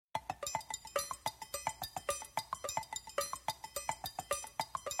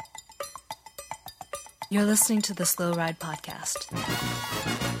You're listening to the Slow Ride Podcast.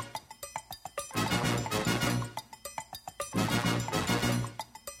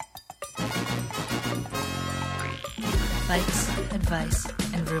 Bikes, advice,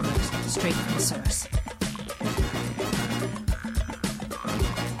 and rumors straight from the source.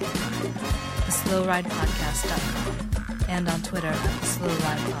 TheSlowRidePodcast.com and on Twitter at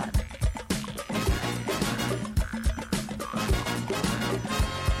TheSlowRidePod.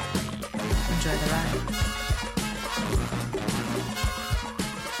 Enjoy the ride.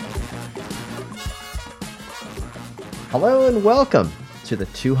 Hello and welcome to the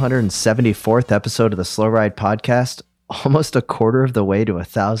 274th episode of the Slow Ride Podcast. Almost a quarter of the way to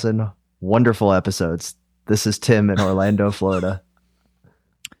 1,000 wonderful episodes. This is Tim in Orlando, Florida.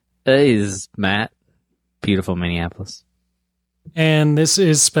 Hey, this is Matt. Beautiful Minneapolis. And this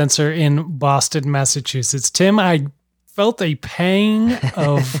is Spencer in Boston, Massachusetts. Tim, I felt a pang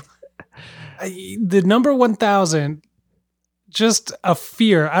of the number 1,000, just a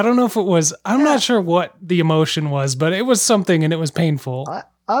fear. I don't know if it was, I'm not sure what the emotion was, but it was something and it was painful.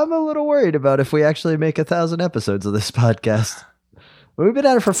 I'm a little worried about if we actually make 1,000 episodes of this podcast. We've been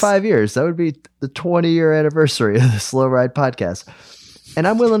at it for 5 years. That would be the 20-year anniversary of the Slow Ride Podcast. And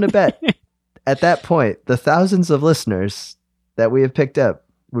I'm willing to bet at that point, the thousands of listeners that we have picked up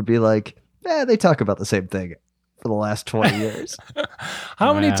would be like, they talk about the same thing for the last 20 years.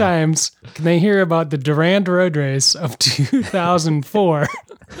 How many times can they hear about the Durand Road Race of 2004?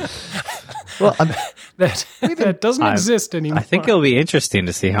 Well, that doesn't exist anymore. I think it'll be interesting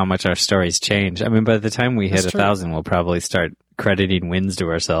to see how much our stories change. I mean, by the time we hit That's 1,000, we'll probably start crediting wins to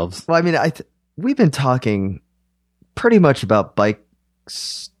ourselves. Well, I mean, we've been talking pretty much about bike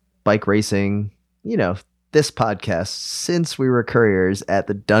racing, this podcast since we were couriers at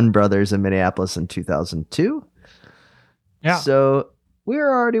the Dunn Brothers in Minneapolis in 2002. Yeah. So we're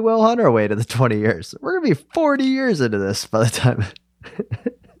already well on our way to the 20 years. We're going to be 40 years into this by the time.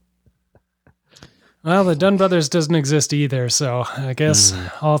 Well, the Dunn Brothers doesn't exist either, so I guess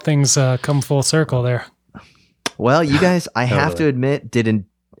all things come full circle there. Well, you guys, I have to admit, did an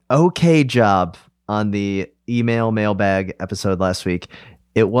okay job on the email mailbag episode last week.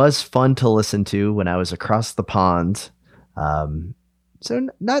 It was fun to listen to when I was across the pond. So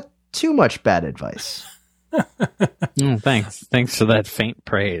not too much bad advice. Thanks. Thanks for that faint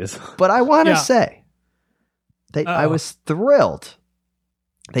praise. But I want to say that I was thrilled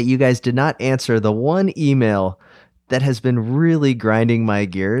that you guys did not answer the one email that has been really grinding my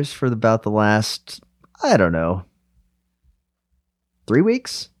gears for about the last, 3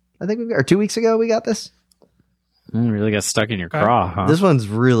 weeks. I think or 2 weeks ago we got this. Really got stuck in your craw, huh? This one's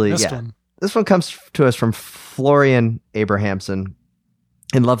really, This one comes to us from Florian Abrahamson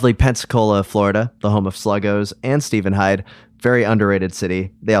in lovely Pensacola, Florida, the home of Sluggos and Stephen Hyde. Very underrated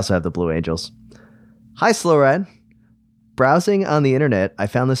city. They also have the Blue Angels. Hi, Slow Ride. Browsing on the internet, I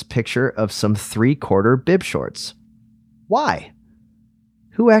found this picture of some 3/4 bib shorts. Why?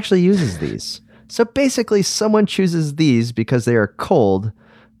 Who actually uses these? So basically, someone chooses these because they are cold,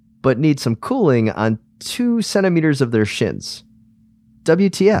 but need some cooling on 2 centimeters of their shins.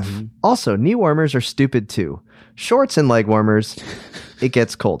 WTF. Mm-hmm. Also, knee warmers are stupid too. Shorts and leg warmers, it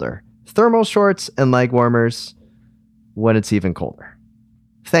gets colder. Thermal shorts and leg warmers when it's even colder.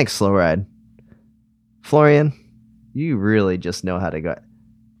 Thanks, Slow Ride. Florian, you really just know how to go.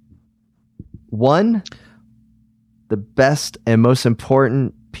 One, the best and most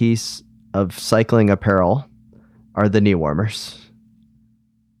important piece of cycling apparel are the knee warmers.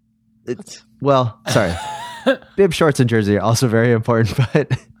 Bib shorts and jersey are also very important,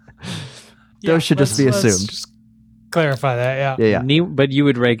 but those should just be assumed. Just clarify that, Yeah. But you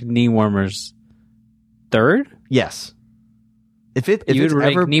would rank knee warmers third? Yes. If you would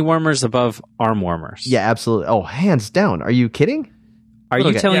rank knee warmers above arm warmers. Yeah, absolutely. Oh, hands down. Are you kidding? Are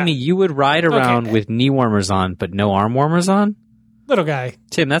you telling me you would ride around with knee warmers on, but no arm warmers on? Little guy.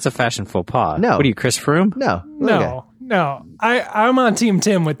 Tim, that's a fashion faux pas. No. What are you, Chris Froome? No. I'm on Team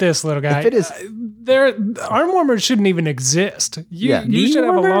Tim with this, little guy. If it is, arm warmers shouldn't even exist. You should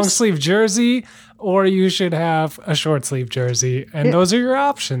have a long sleeve jersey, or you should have a short sleeve jersey, and those are your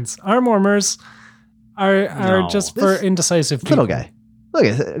options. Arm warmers are just for indecisive people. Little guy. Look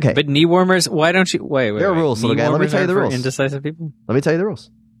at okay. But knee warmers, why don't you wait? There are rules, little guy. Let me tell you the rules. Indecisive people? Let me tell you the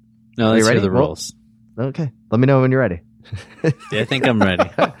rules. No, let's hear the rules. Okay. Let me know when you're ready. Yeah, I think I'm ready.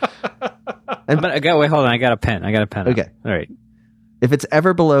 Hold on. I got a pen. Okay. All right. If it's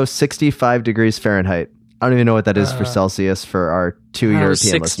ever below 65 degrees Fahrenheit, I don't even know what that is for Celsius for our 2 European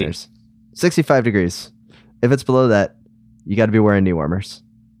 60. listeners. 65 degrees. If it's below that, you got to be wearing knee warmers.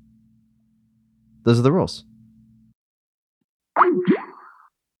 Those are the rules.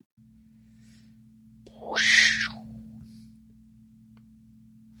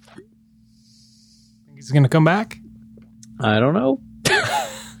 Think he's going to come back? I don't know.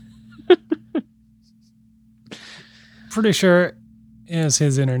 Pretty sure it's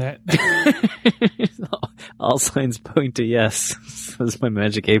his internet. All signs point to yes. That's my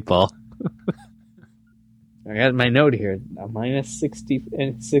magic 8-ball. I got my note here. Minus 60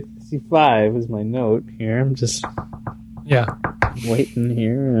 and 65 is my note here. I'm just waiting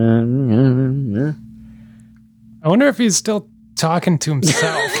here. I wonder if he's still talking to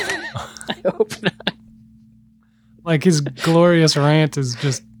himself. I hope not. Like his glorious rant is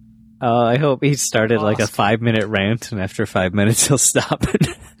just... I hope he started like a 5-minute rant, and after 5 minutes he'll stop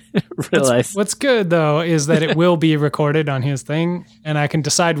and realize. What's good, though, is that it will be recorded on his thing, and I can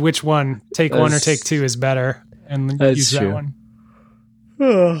decide which one, take one or take two, is better, and use that one.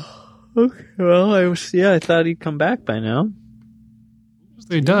 Oh, okay. Well, I thought he'd come back by now.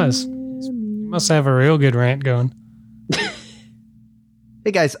 He does. He must have a real good rant going. Hey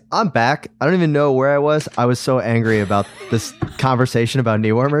guys, I'm back. I don't even know where I was. I was so angry about this conversation about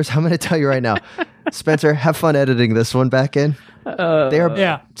knee warmers. I'm going to tell you right now. Spencer, have fun editing this one back in. They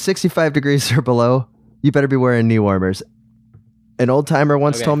are 65 degrees or below. You better be wearing knee warmers. An old timer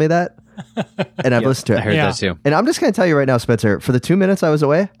once told me that, and I've listened to it. I heard that too. And I'm just going to tell you right now, Spencer, for the 2 minutes I was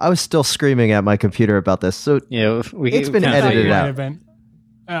away, I was still screaming at my computer about this. So it's been edited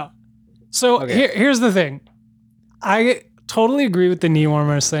out. So here's the thing. I totally agree with the knee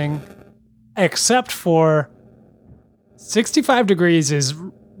warmers thing, except for 65 degrees is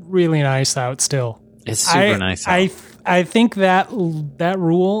really nice out still. It's super nice out. I think that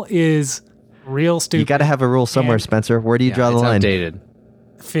rule is real stupid. You got to have a rule somewhere, Spencer. Where do you draw the line? Outdated.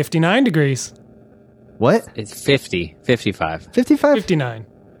 59 degrees. What? It's 50, 55. 55? 59.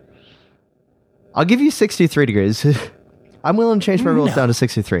 I'll give you 63 degrees. I'm willing to change my rules down to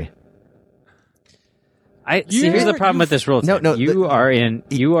 63. Here's the problem with this rule. You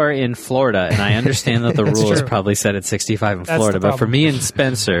are in Florida, and I understand that the rule is probably set at 65 in Florida. But for me and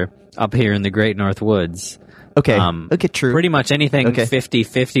Spencer up here in the Great North Woods, true. Pretty much anything 50,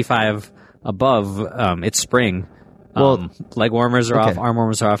 55 above, it's spring. Leg warmers are off, arm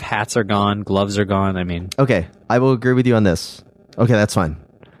warmers are off, hats are gone, gloves are gone. I mean, I will agree with you on this. Okay, that's fine.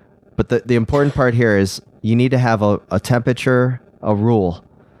 But the important part here is you need to have a temperature, a rule,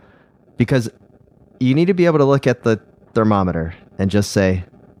 because you need to be able to look at the thermometer and just say,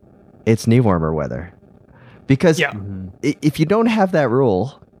 it's knee warmer weather. Because if you don't have that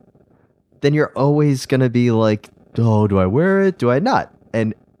rule, then you're always going to be like, oh, do I wear it? Do I not?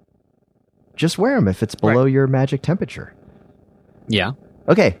 And just wear them if it's below your magic temperature. Yeah.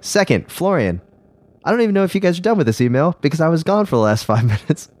 Okay, second, Florian. I don't even know if you guys are done with this email because I was gone for the last 5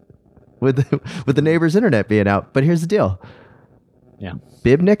 minutes with the neighbor's internet being out. But here's the deal. Yeah.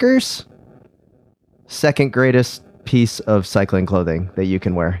 Bib knickers, second greatest piece of cycling clothing that you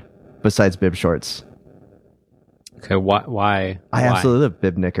can wear besides bib shorts. Okay, why? I absolutely love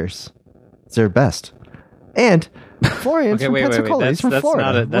bib knickers. It's their best. And Florian's from Pensacola. He's from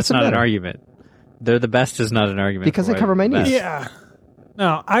Florida. That's not an argument. They're the best is not an argument. Because they cover my knees. Yeah.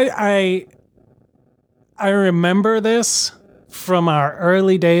 No, I remember this from our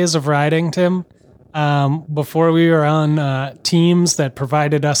early days of riding, Tim. Before we were on teams that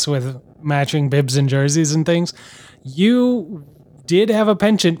provided us with matching bibs and jerseys and things. You did have a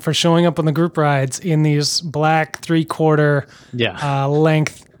penchant for showing up on the group rides in these black 3/4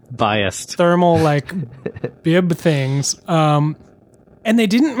 length biased thermal bib things. And they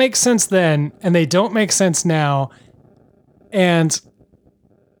didn't make sense then, and they don't make sense now. And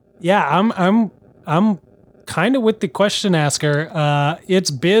I'm kind of with the question asker.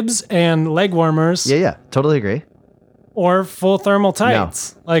 It's bibs and leg warmers. Yeah, totally agree. Or full thermal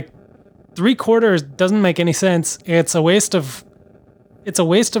tights. No. 3/4 doesn't make any sense. It's a waste of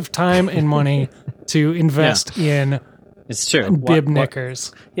time and money to invest in. It's true. Bib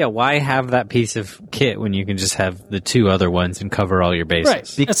knickers. Yeah, why have that piece of kit when you can just have the two other ones and cover all your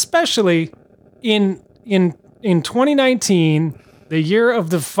bases? Right. Especially in 2019, the year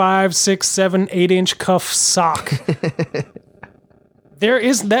of the 5, 6, 7, 8-inch cuff sock.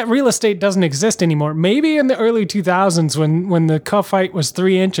 That real estate doesn't exist anymore. Maybe in the early 2000s when the cuff height was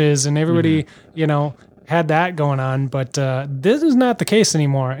 3 inches and everybody, had that going on. But this is not the case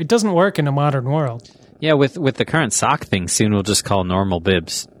anymore. It doesn't work in a modern world. Yeah, with the current sock thing, soon we'll just call normal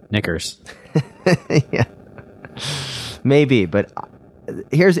bibs knickers. Yeah, maybe. But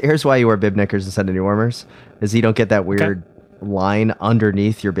here's why you wear bib knickers instead of knee warmers: is you don't get that weird line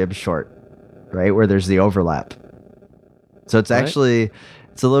underneath your bib short, right, where there's the overlap. So it's actually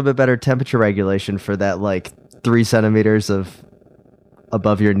it's a little bit better temperature regulation for that 3 centimeters of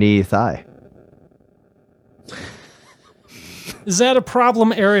above your knee thigh. Is that a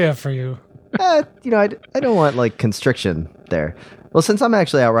problem area for you? I don't want like constriction there. Well, since I'm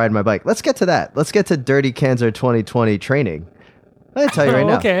actually out riding my bike, let's get to that. Let's get to Dirty Kansas 2020 training. I tell you right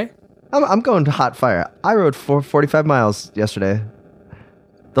now. Okay. I'm going to hot fire. I rode 45 miles yesterday.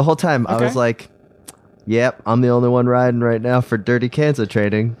 The whole time I was like, yep, I'm the only one riding right now for Dirty Kansas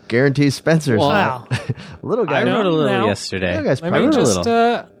training. Guarantee Spencer's Wow. Little guy. I rode a little Now- yesterday. Little guy's Let probably me a just little.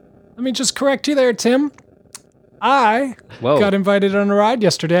 let me just correct you there, Tim. I Whoa. got invited on a ride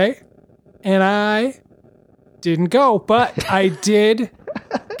yesterday, and I didn't go, but I did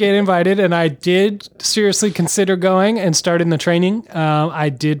get invited, and I did seriously consider going and starting the training. I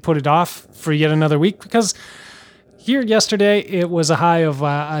did put it off for yet another week because here yesterday it was a high of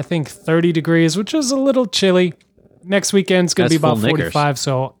I think 30 degrees, which is a little chilly. Next weekend's going to be That's about full knickers. 45,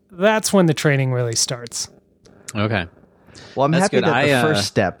 so that's when the training really starts. Okay. Well, I'm That's happy good. that the I, first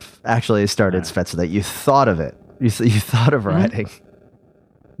step actually started, Spencer, that you thought of it. You thought of riding.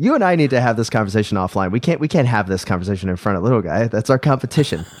 You and I need to have this conversation offline. We can't have this conversation in front of Little Guy. That's our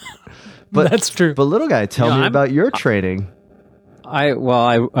competition. But That's true. But Little Guy, tell me I'm- about your training.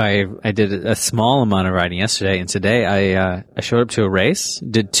 I did a small amount of riding yesterday, and today I showed up to a race,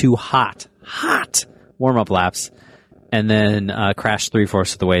 did 2 hot warm up laps, and then crashed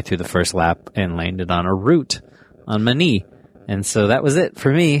 3/4 of the way through the first lap and landed on a root on my knee, and so that was it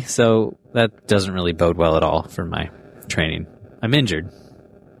for me. So that doesn't really bode well at all for my training. I'm injured.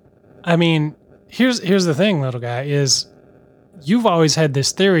 I mean, here's the thing, Little Guy, is you've always had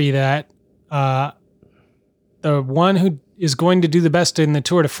this theory that the one who is going to do the best in the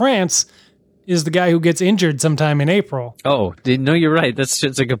Tour de France is the guy who gets injured sometime in April. Oh, no, you're right. That's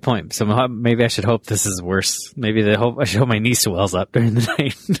just a good point. So maybe I should hope this is worse. Maybe I should hope my knee swells up during the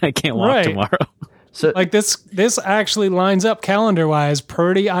night. I can't walk Right. tomorrow. So Like this actually lines up calendar-wise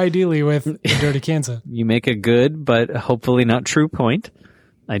pretty ideally with the Dirty Kansas. You make a good, but hopefully not true point.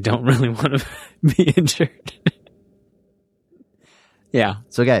 I don't really want to be injured. Yeah.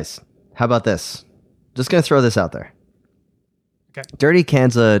 So, guys, how about this? Just going to throw this out there. Okay. Dirty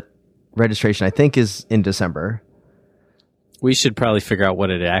Kansas registration, I think, is in December. We should probably figure out what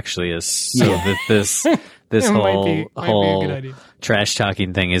it actually is so that this It might whole be a good idea. trash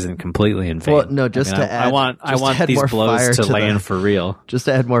talking thing isn't completely in vain. Well, no, just to I add- want just to add these more blows fire to to the- land for real. Just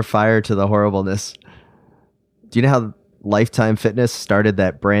to add more fire to the horribleness. Do you know how Lifetime Fitness started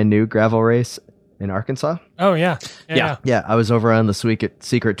that brand new gravel race in Arkansas? Oh yeah. Yeah. Yeah, I was over on the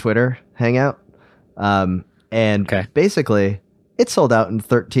secret Twitter hangout. And Okay. basically, it sold out in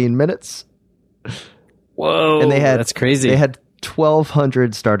 13 minutes. Whoa, And they had that's crazy. They had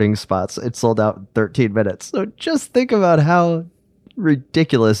 1,200 starting spots. It sold out in 13 minutes. So just think about how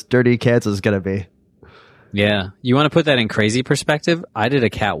ridiculous Dirty Kansas is going to be. Yeah. You want to put that in crazy perspective? I did a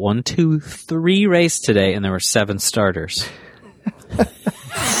Cat 1, 2, 3 race today, and there were 7 starters.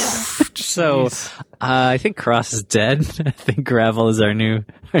 So I think cross is dead. I think gravel is our new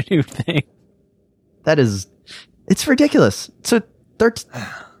thing. It's ridiculous. So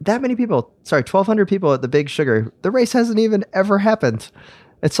that many people, 1,200 people at the Big Sugar. The race hasn't even ever happened.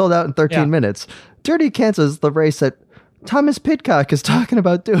 It sold out in 13 minutes. Dirty Kansas, the race that Thomas Pidcock is talking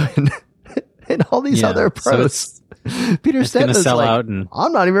about doing. And all these other pros. Peter it's gonna Stenton's sell like, out in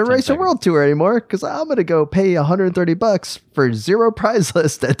I'm not even 10 racing seconds. World Tour anymore because I'm going to go pay $130 for 0 prize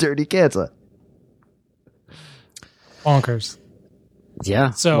list at Dirty Kansas. Bonkers. Yeah.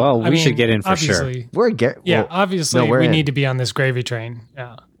 So well, I we mean, should get in for sure. obviously- We're obviously we're we in. need to be on this gravy train.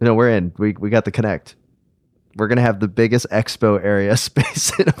 Yeah. No, we're in. We got the connect. We're going to have the biggest expo area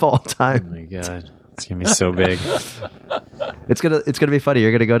space of all Oh time. my god, it's gonna be so big. It's gonna be funny.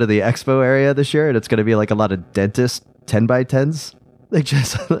 You're gonna go to the expo area this year, and it's gonna be like a lot of dentist 10x10s. Like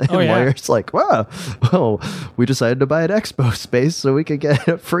just and yeah. lawyers like, wow, well, we decided to buy an expo space so we could get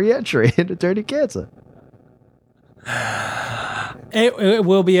a free entry into Dirty Kansas. It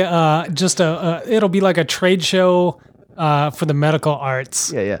will be it'll be like a trade show for the medical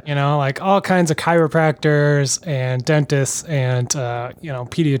arts. Yeah. You know, like all kinds of chiropractors and dentists and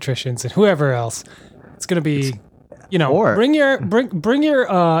pediatricians and whoever else. It's gonna be, Or- bring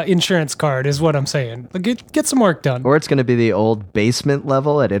your insurance card is what I'm saying. Like, get some work done. Or it's gonna be the old basement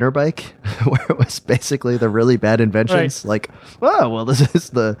level at Interbike, where it was basically the really bad inventions. Right. Like, oh well, this is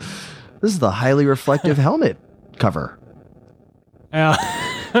the highly reflective helmet cover. Yeah,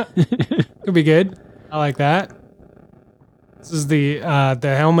 could be good. I like that. This is the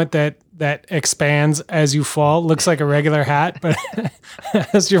helmet that expands as you fall. Looks like a regular hat, but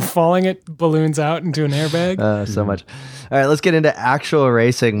as you're falling, it balloons out into an airbag. So much. All right, let's get into actual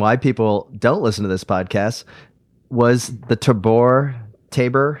racing. Why people don't listen to this podcast was the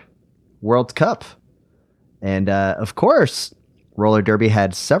Tabor World Cup. And of course, roller derby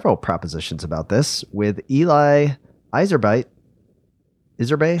had several propositions about this with Eli Iserbyt.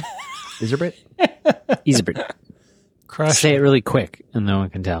 Iserbyt? Crush. Say it really quick, and no one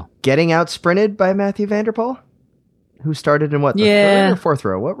can tell. Getting out sprinted by Matthew Vanderpool, who started in what? The third or fourth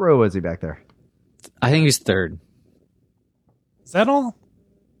row? What row was he back there? I think he's third. Is that all?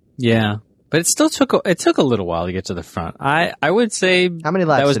 Yeah, but it still took a little while to get to the front. I would say How many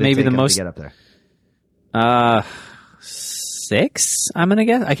laps that was did it maybe take the him most. to get up there? 6. I'm gonna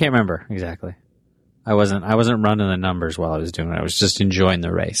guess. I can't remember exactly. I wasn't running the numbers while I was doing it. I was just enjoying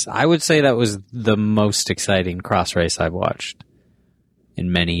the race. I would say that was the most exciting cross race I've watched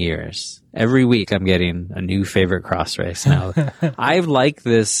in many years. Every week I'm getting a new favorite cross race now. I like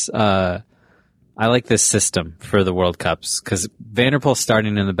this system for the World Cups because Vanderpool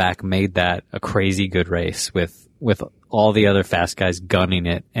starting in the back made that a crazy good race with all the other fast guys gunning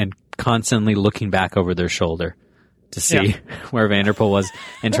it and constantly looking back over their shoulder to see where Vanderpool was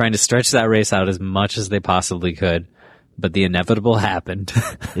and trying to stretch that race out as much as they possibly could. But the inevitable happened.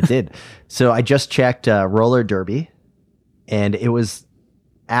 It did. So I just checked roller derby, and it was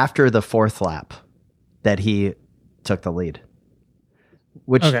after the fourth lap that he took the lead.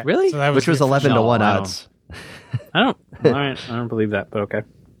 Which Really? So that which was good. 11 to No, 1 I don't. odds. All right. I don't believe that, but okay.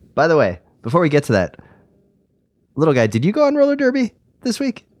 By the way, before we get to that, little guy, did you go on roller derby this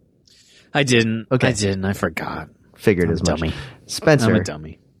week? I didn't. Okay. I didn't. I forgot. Figured I'm as a much. dummy. Spencer, I'm a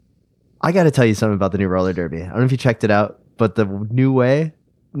dummy. I got to tell you something about the new roller derby. I don't know if you checked it out, but the new way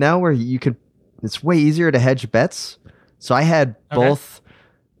now where you could, it's way easier to hedge bets. So I had both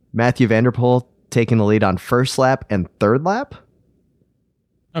Matthew Vanderpool taking the lead on first lap and third lap,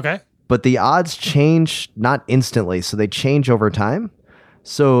 Okay. but the odds change not instantly, so they change over time.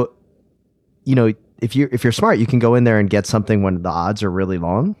 So, you know, if you're smart, you can go in there and get something when the odds are really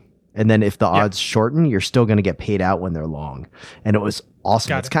long. And then if the odds shorten, you're still going to get paid out when they're long. And it was awesome.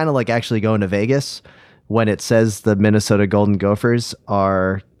 Got It's it. kind of like actually going to Vegas when it says the Minnesota Golden Gophers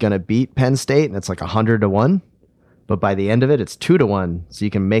are going to beat Penn State and it's like 100 to 1. But by the end of it, it's 2 to 1. So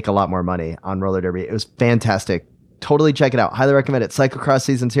you can make a lot more money on roller derby. It was fantastic. Totally check it out. Highly recommend it. Cyclocross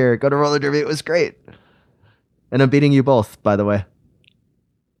season's here. Go to roller derby. It was great. And I'm beating you both, by the way.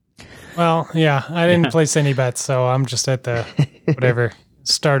 Well, yeah, I didn't place any bets, so I'm just at the whatever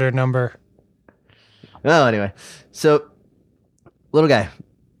starter number. Well, anyway. So, little guy,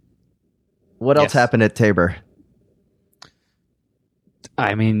 what else Yes. happened at Tabor?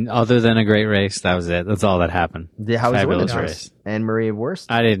 I mean, other than a great race, that was it. That's all that happened. How was the women's Fabulous race? race. Anne Marie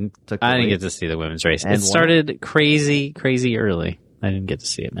Worst? I didn't Took the I didn't lead. get to see the women's race. And It started crazy early. I didn't get to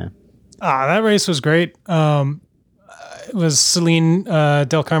see it, man. That race was great. It was Celine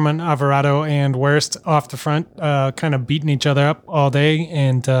Del Carmen Alvarado and Worst off the front, kind of beating each other up all day,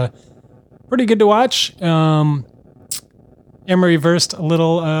 and pretty good to watch. Emery Verst, a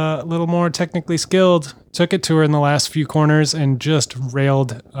little more technically skilled, took it to her in the last few corners and just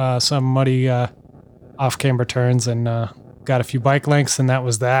railed some muddy off-camber turns and got a few bike lengths, and that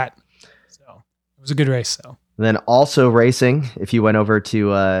was that. So it was a good race. So And then also racing, if you went over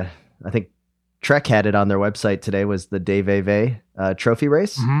to, I think Trek had it on their website today, was the Dave Ave trophy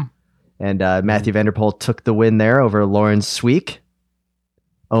race. And Matthew Vanderpool took the win there over Lauren Sweek,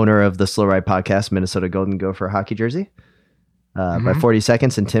 owner of the Slow Ride podcast, Minnesota Golden Gopher hockey jersey, by 40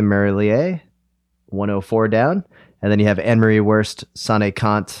 seconds. And Tim Merlier, 104 down. And then you have Anne-Marie Worst, Sane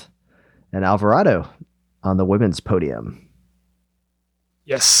Kant, and Alvarado on the women's podium.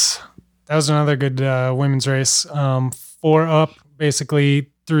 yes, that was another good women's race. 4 up, basically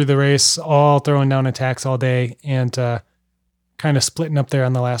through the race, all throwing down attacks all day, and kind of splitting up there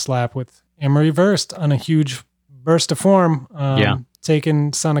on the last lap with Emery Verst on a huge burst of form. Taking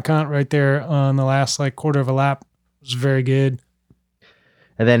Sanakant right there on the last quarter of a lap. It was very good.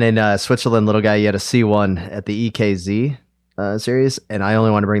 And then in Switzerland, little guy, you had a C1 at the EKZ series. And I only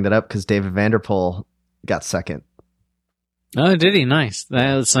want to bring that up because David Vanderpool got second. Oh, did he? Nice.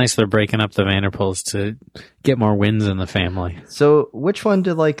 That's nice. They're breaking up the Vanderpools to get more wins in the family. So which one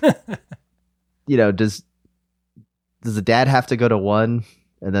did does the dad have to go to one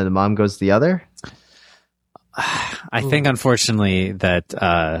and then the mom goes to the other? I think, unfortunately, that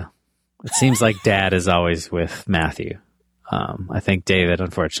it seems like Dad is always with Matthew. I think David,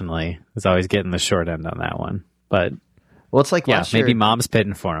 unfortunately, is always getting the short end on that one. But Well, it's like yeah, last year. maybe Mom's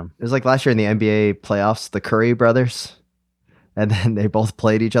pitting for him. It was like last year in the NBA playoffs, the Curry brothers. And then they both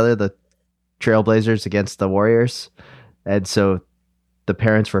played each other, the Trailblazers against the Warriors. And so the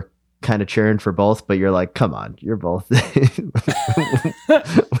parents were kind of cheering for both, but you're like, come on, you're both.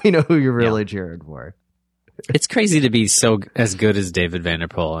 We know who you're really cheering for. It's crazy to be as good as David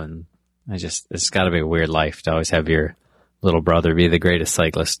Vanderpool and It's got to be a weird life to always have your little brother be the greatest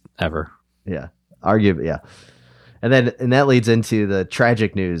cyclist ever. Yeah, arguably, yeah. And that leads into the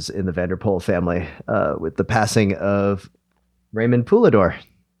tragic news in the Vanderpoel family with the passing of Raymond Poulador,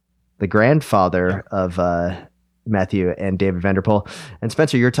 the grandfather of Matthew and David Vanderpoel. And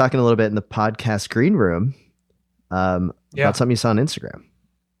Spencer, you're talking a little bit in the podcast green room about something you saw on Instagram.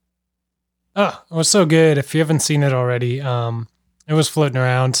 Oh, it was so good. If you haven't seen it already, it was floating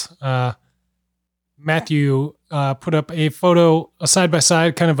around. Matthew put up a photo, a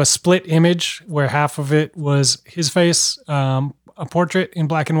side-by-side, kind of a split image where half of it was his face, a portrait in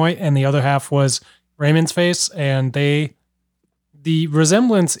black and white, and the other half was Raymond's face. And the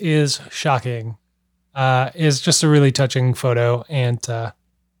resemblance is shocking. Is just a really touching photo, and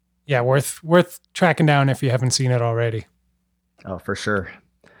worth tracking down if you haven't seen it already. Oh, for sure.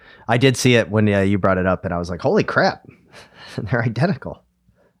 I did see it when you brought it up, and I was like, holy crap, they're identical.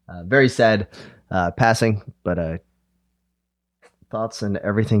 Very sad passing, but thoughts and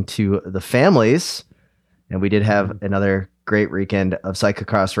everything to the families. And we did have another great weekend of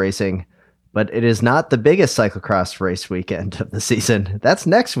cyclocross racing, but it is not the biggest cyclocross race weekend of the season. That's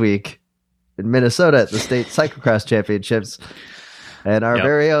next week in Minnesota at the state cyclocross championships. And our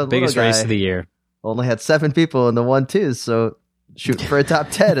very own biggest race of the year only had 7 people in the 1-2s. So shooting for a top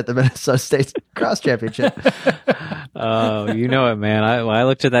 10 at the Minnesota State Cross Championship. Oh, you know it, man. I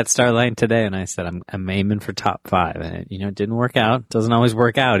looked at that start line today and I said, I'm aiming for top 5. And it didn't work out. Doesn't always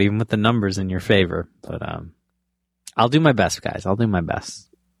work out, even with the numbers in your favor. But I'll do my best, guys. I'll do my best,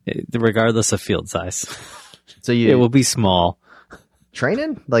 regardless of field size. So it will be small.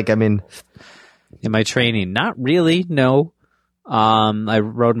 Training? Am I training? Not really, no. I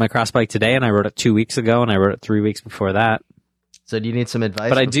rode my cross bike today, and I rode it 2 weeks ago, and I rode it 3 weeks before that. So do you need some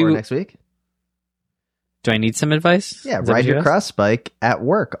advice before next week? Do I need some advice? Yeah, ride your cross bike at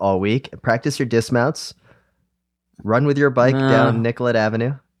work all week. Practice your dismounts. Run with your bike down Nicollet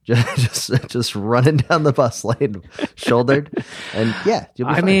Avenue. Just running down the bus lane, shouldered. And yeah, you'll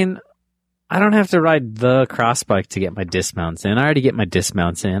be fine. Mean, I don't have to ride the cross bike to get my dismounts in. I already get my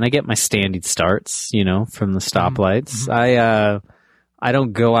dismounts in. I get my standard starts, from the stoplights. Mm-hmm. I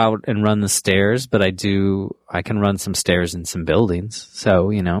don't go out and run the stairs, but I can run some stairs in some buildings. So,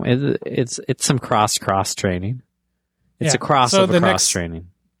 it's some cross training. It's a cross training.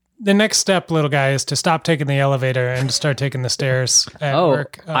 The next step, little guy, is to stop taking the elevator and to start taking the stairs at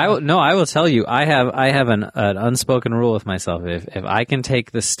work. I will tell you, I have an unspoken rule with myself. If I can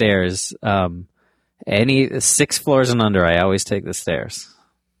take the stairs, any 6 floors and under, I always take the stairs.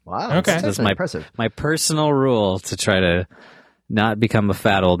 Wow. Okay. That's my personal rule to try to not become a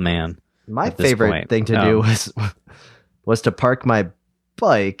fat old man. My favorite thing to do was to park my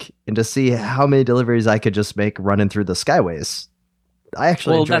bike and to see how many deliveries I could just make running through the skyways. I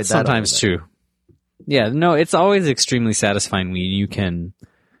actually enjoyed that's that. Sometimes true. Yeah, no, it's always extremely satisfying when you can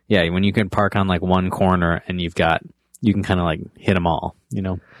park on one corner and you can kind of hit them all,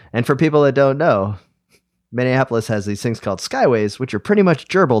 And for people that don't know, Minneapolis has these things called skyways, which are pretty much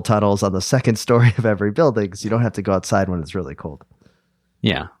gerbil tunnels on the second story of every building, so you don't have to go outside when it's really cold.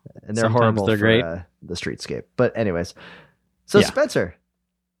 Yeah. And they're horrible for great. The streetscape. But anyways, so Spencer,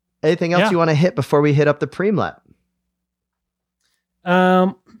 anything else you want to hit before we hit up the preem lap?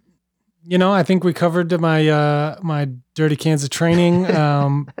 I think we covered my my dirty cans of training.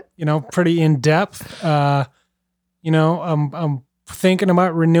 Pretty in depth. I'm thinking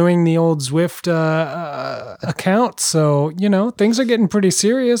about renewing the old Zwift account. So things are getting pretty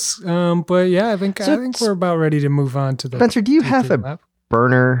serious. But yeah, I think we're about ready to move on to the. Spencer, do you have a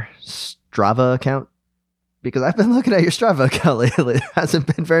burner Strava account? Because I've been looking at your Strava account lately. There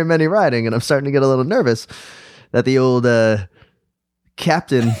hasn't been very many riding, and I'm starting to get a little nervous that the old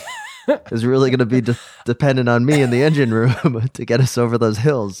captain is really going to be dependent on me in the engine room to get us over those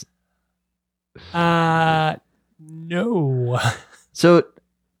hills. No. So,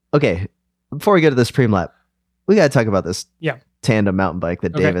 okay, before we get to this preem lap, we got to talk about this tandem mountain bike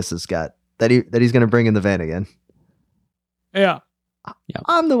that Davis has got that he's going to bring in the van again. Yeah.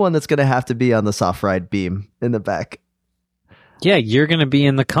 I'm the one that's going to have to be on the soft ride beam in the back. Yeah, you're going to be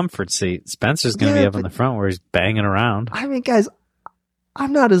in the comfort seat. Spencer's going to be up in the front where he's banging around. I mean, guys,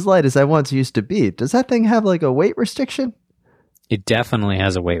 I'm not as light as I once used to be. Does that thing have a weight restriction? It definitely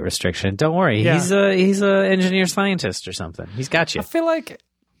has a weight restriction. Don't worry. Yeah. He's a engineer scientist or something. He's got you. I feel like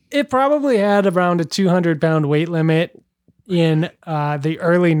it probably had around a 200-pound weight limit in the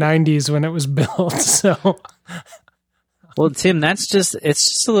early 90s when it was built. So, well, Tim, it's just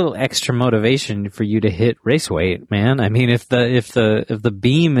a little extra motivation for you to hit race weight, man. I mean, if the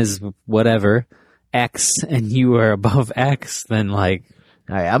beam is whatever X and you are above X, then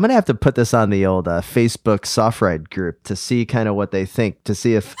All right, I'm gonna have to put this on the old Facebook soft ride group to see kind of what they think. To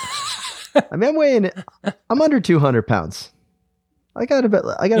see if I'm under 200 pounds. I got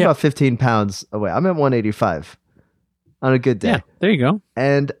about 15 pounds away. I'm at 185 on a good day. Yeah, there you go.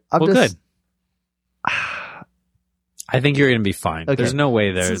 And I'm good. I think you're going to be fine. Okay. There's no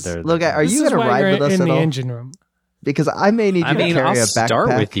way they're Look, are you going to ride with us in at the all? engine room? Because I may need you to carry I'll a start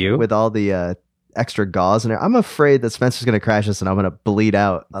backpack with you. with all the extra gauze in there. I'm afraid that Spencer's going to crash us and I'm going to bleed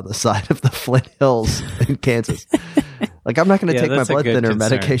out on the side of the Flint Hills in Kansas. Like, I'm not going to take my that's a blood good thinner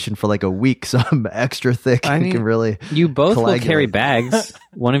concern. medication for like a week, so I'm extra thick I and mean, can really. You both will carry coagulate. bags.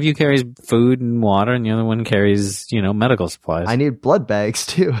 One of you carries food and water, and the other one carries, medical supplies. I need blood bags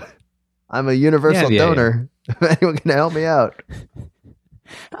too. I'm a universal Yeah. donor. Anyone can help me out.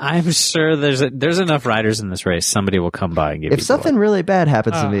 I'm sure there's enough riders in this race. Somebody will come by and give you If something blood. really bad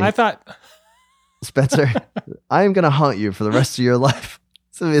happens to me, I thought Spencer, I am going to haunt you for the rest of your life.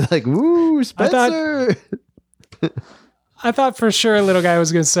 It's going to be like, woo, Spencer. I thought for sure little guy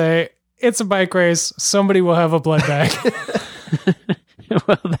was going to say, it's a bike race. Somebody will have a blood bag.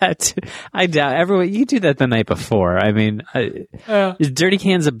 Well, I doubt everyone. You do that the night before. I mean, is Dirty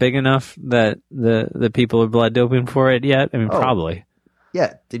Kansas big enough that the people are blood doping for it yet? I mean, probably.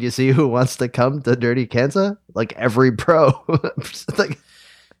 Yeah. Did you see who wants to come to Dirty Kansas? Like every pro. Like,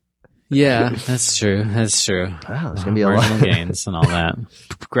 Yeah, that's true. That's true. wow, there's going to be a Marginal lot. gains and all that.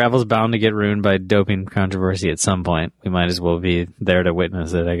 Gravel's bound to get ruined by doping controversy at some point. We might as well be there to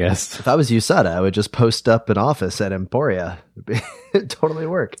witness it, I guess. If I was USADA, I would just post up an office at Emporia. It'd totally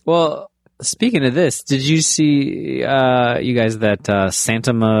work. Well, speaking of this, did you see, you guys, that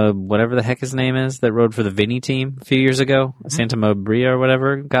Santama, whatever the heck his name is, that rode for the Vinny team a few years ago? Santama Bria or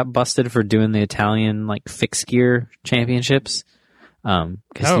whatever, got busted for doing the Italian, fixed gear championships.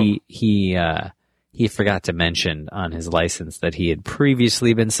 Because he forgot to mention on his license that he had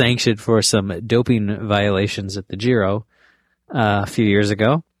previously been sanctioned for some doping violations at the Giro a few years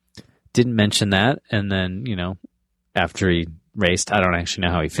ago. Didn't mention that, and then after he raced, I don't actually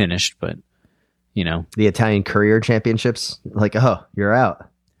know how he finished, but The Italian Courier Championships, like, oh, you're out.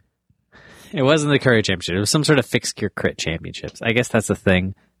 it wasn't the Courier Championship. It was some sort of fixed gear crit championships. I guess that's the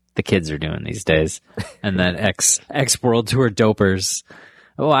thing the kids are doing these days. And then ex World Tour dopers.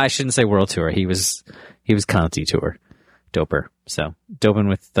 Well, I shouldn't say World Tour. He was Conti Tour doper. So doping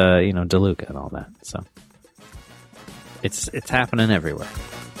with DeLuca and all that. So it's happening everywhere.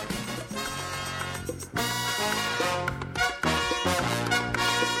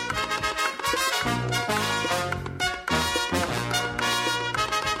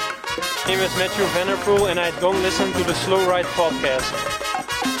 My name is Matthew Vanderpool and I don't listen to the Slow Ride podcast.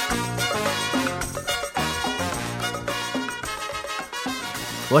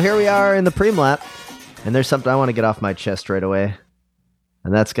 Well, here we are in the preem lap, and there's something I want to get off my chest right away,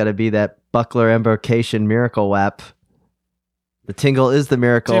 and that's got to be that Buckler Embarkation Miracle Wap. The tingle is the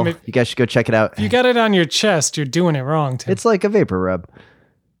miracle. Tim, You guys should go check it out. If you got it on your chest, you're doing it wrong, Tim. It's like a vapor rub.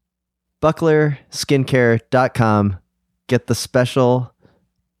 BucklerSkincare.com. Get the special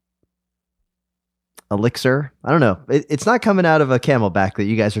elixir. I don't know. It's not coming out of a Camelback that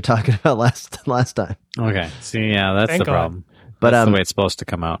you guys were talking about last time. Okay. See, yeah, that's Thank the God. problem. But That's the way it's supposed to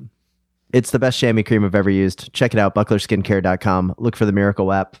come out. it's the best chamois cream I've ever used. Check it out, bucklerskincare.com. Look for the Miracle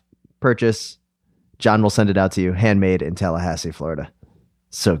Wap. Purchase. John will send it out to you. Handmade in Tallahassee, Florida.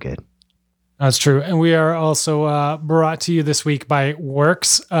 So good. That's true. And we are also brought to you this week by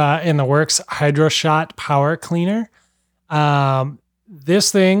Works in the Works Hydro Shot Power Cleaner.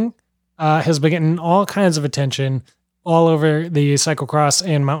 This thing has been getting all kinds of attention all over the cyclocross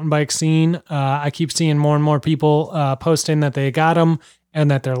and mountain bike scene. I keep seeing more and more people posting that they got them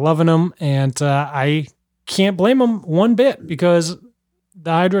and that they're loving them. And I can't blame them one bit because the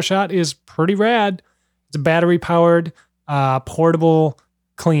Hydro Shot is pretty rad. It's a battery-powered, portable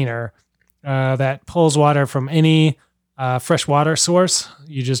cleaner that pulls water from any fresh water source.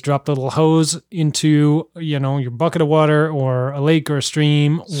 You just drop the little hose into, your bucket of water or a lake or a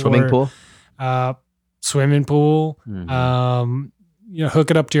stream. Swimming pool. Swimming pool. Hook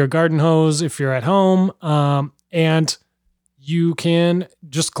it up to your garden hose if you're at home. And you can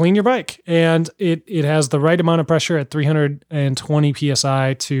just clean your bike. And it has the right amount of pressure at 320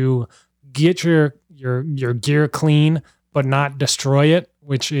 PSI to get your gear clean, but not destroy it,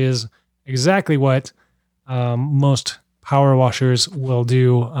 which is exactly what most power washers will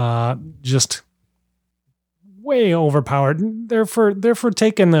do. Just way overpowered. They're for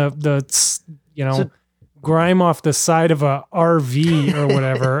taking the grime off the side of a RV or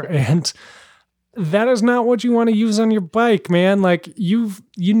whatever. And that is not what you want to use on your bike, man. Like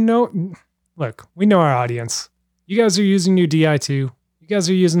look, we know our audience. You guys are using new Di2. You guys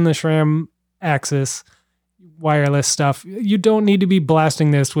are using the SRAM Axis wireless stuff, you don't need to be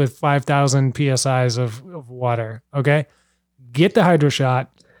blasting this with 5,000 PSIs of water, okay? Get the HydroShot.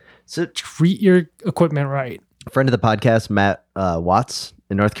 So Treat your equipment right. friend of the podcast, Matt Watts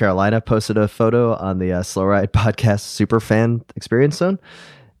in North Carolina, posted a photo on the Slow Ride podcast Superfan Experience Zone.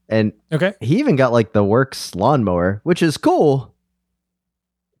 And Okay. he even got like the Works lawnmower, which is cool,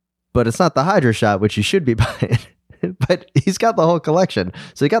 but it's not the HydroShot, which you should be buying. But he's got the whole collection.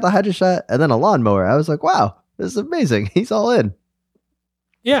 So he got the HydroShot and then a lawnmower. I was like, wow, this is amazing. He's all in.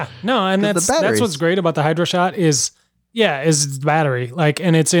 Yeah, no, and 'Cause the that's batteries- what's great about the HydroShot is the battery. Like,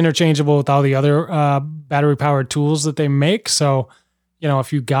 and it's interchangeable with all the other battery powered tools that they make. So,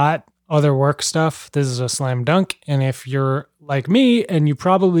 if you got other work stuff, this is a slam dunk. And if you're like me, and you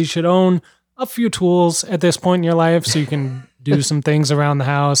probably should own a few tools at this point in your life, so you can do some things around the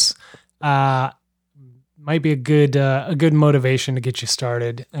house, might be a good motivation to get you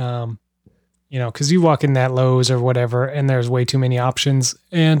started. Because you walk in that Lowe's or whatever, and there's way too many options.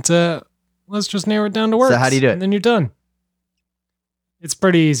 And let's just narrow it down to work. So how do you do it? And then you're done. It's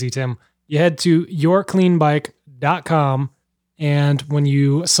pretty easy, Tim. You head to yourcleanbike.com, and when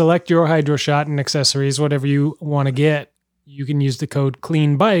you select your HydroShot and accessories, whatever you want to get, you can use the code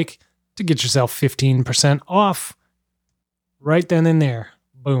CLEANBIKE to get yourself 15% off right then and there.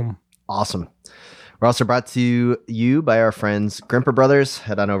 Boom. Awesome. We're also brought to you by our friends Grimper Brothers.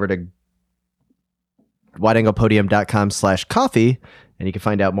 Head on over to wideanglepodium.com/coffee, and you can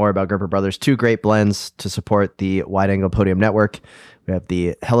find out more about Grimper Brothers. 2 great blends to support the Wide Angle Podium Network. We have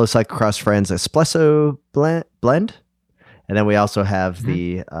the Hello Cyclocross Friends Espresso blend, and then we also have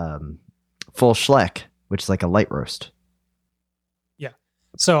the Full Schleck, which is like a light roast.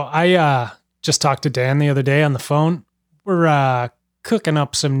 So I just talked to Dan the other day on the phone. We're cooking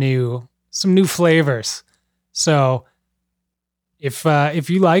up some new flavors. So if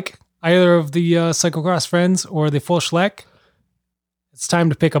you like either of the Cyclocross Friends or the Full Schleck, it's time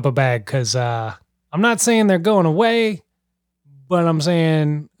to pick up a bag, because I'm not saying they're going away, but I'm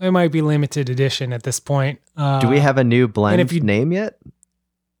saying they might be limited edition at this point. Do we have a new blend name yet?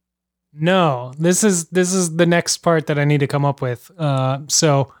 No, this is the next part that I need to come up with.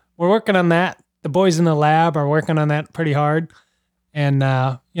 So we're working on that. The boys in the lab are working on that pretty hard, and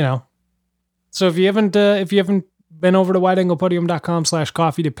so if you haven't been over to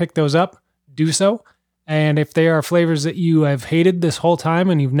wideanglepodium.com/coffee to pick those up, do so. And if they are flavors that you have hated this whole time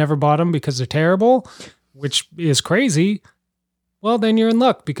and you've never bought them because they're terrible, which is crazy, well, then you're in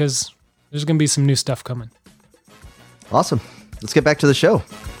luck, because there's going to be some new stuff coming. Awesome. Let's get back to the show.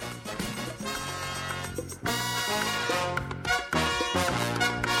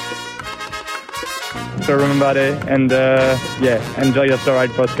 So everybody, and enjoy the Slow Ride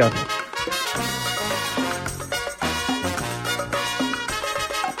podcast.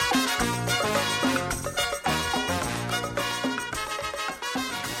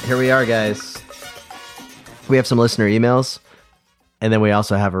 Here we are, guys. We have some listener emails, and then we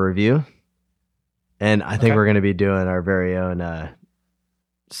also have a review. And I think we're going to be doing our very own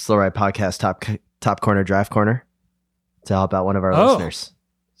Slow Ride podcast top corner draft corner to help out one of our listeners.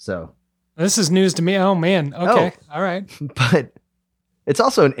 So this is news to me. Oh man. Okay. All right. But it's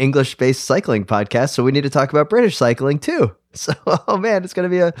also an English-based cycling podcast, so we need to talk about British cycling too. So, oh man, it's going to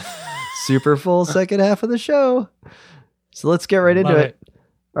be a super full second half of the show. So let's get right into it.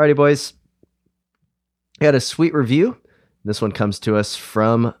 Alrighty, boys. We had a sweet review. This one comes to us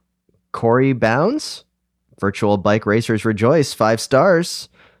from Corey Bounds. Virtual Bike Racers Rejoice, 5 stars.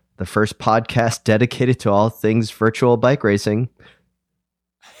 The first podcast dedicated to all things virtual bike racing.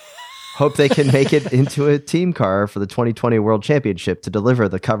 Hope they can make it into a team car for the 2020 World Championship to deliver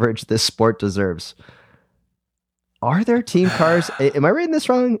the coverage this sport deserves. Are there team cars? Am I reading this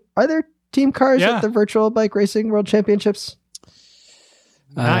wrong? Are there team cars at the Virtual Bike Racing World Championships?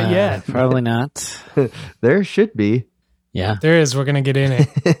 Not yet. Probably not. There should be. Yeah. There is. We're going to get in it.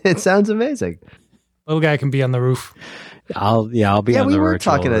 It sounds amazing. Little guy can be on the roof. I'll be on the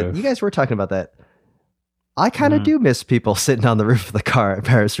virtual roof. You guys were talking about that. I kind of do miss people sitting on the roof of the car at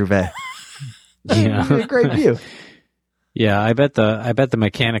Paris-Roubaix. Yeah. A great view. Yeah, I bet the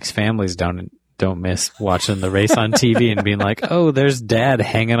mechanics' families don't miss watching the race on TV and being like, "Oh, there's Dad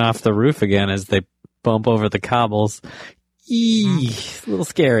hanging off the roof again as they bump over the cobbles." Eee, a little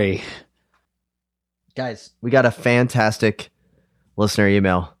scary. Guys, we got a fantastic listener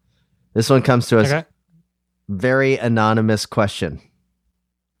email. This one comes to us. Okay. Very anonymous question.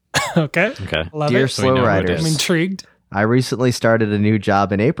 Okay. Love Dear it. Slow Riders, I'm intrigued. I recently started a new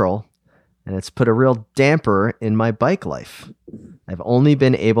job in April, and it's put a real damper in my bike life. I've only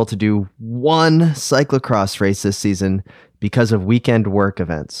been able to do one cyclocross race this season because of weekend work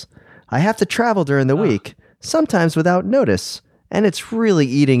events. I have to travel during the week, sometimes without notice, and it's really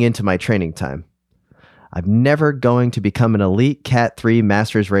eating into my training time. I'm never going to become an elite Cat 3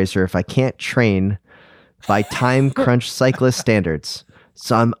 Masters racer if I can't train by time crunch cyclist standards.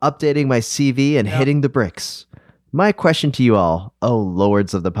 So I'm updating my CV and hitting the bricks. My question to you all, oh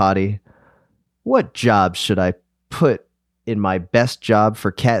lords of the potty, what jobs should I put in my best job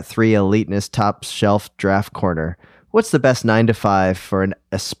for Cat 3 eliteness top shelf draft corner? What's the best 9 to 5 for an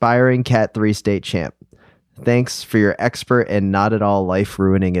aspiring Cat 3 state champ? Thanks for your expert and not at all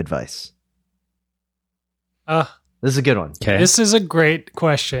life-ruining advice. This is a good one. Okay. This is a great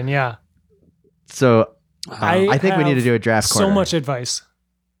question. Yeah. So I think we need to do a draft corner. So much advice.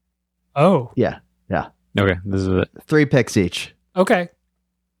 Oh. Yeah. Okay, this is it. 3 picks each. Okay.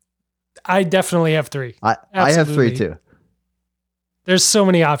 I definitely have 3. I have 3 Absolutely. too. There's so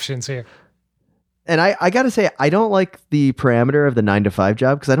many options here. And I got to say, I don't like the parameter of the 9 to 5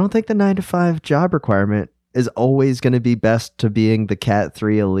 job because I don't think the 9 to 5 job requirement is always going to be best to being the Cat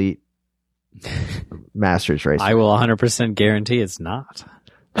 3 elite Masters racer. I will 100% guarantee it's not.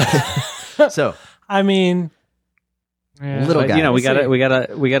 So, I mean, yeah. Little But, guy. you know, we Let's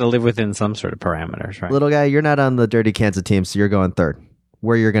gotta live within some sort of parameters, right? little guy, you're not on the Dirty Kansas team, so you're going third.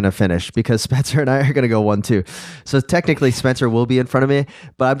 Where you're going to finish because Spencer and I are going to go 1-2. So technically Spencer will be in front of me,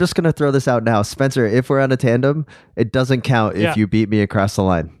 but I'm just going to throw this out now. Spencer, if we're on a tandem, it doesn't count if you beat me across the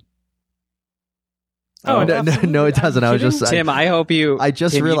line. Oh, No, it doesn't. I was just Tim, I hope you. I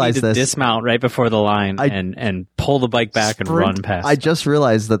just Tim, realized you need to this. dismount right before the line and pull the bike back and Sprint. run past. I just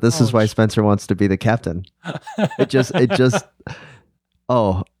realized that this is why Spencer wants to be the captain. It just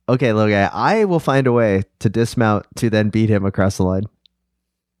Oh, okay, little guy. I will find a way to dismount to then beat him across the line.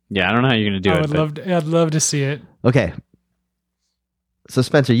 Yeah, I don't know how you're gonna do it. I'd love to see it. Okay. So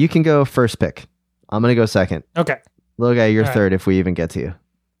Spencer, you can go first pick. I'm gonna go second. Okay. Little guy, you're All right. third if we even get to you.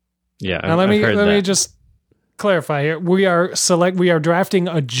 Yeah, Now let me just clarify here. We are drafting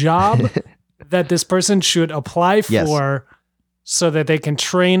a job that this person should apply for Yes. so that they can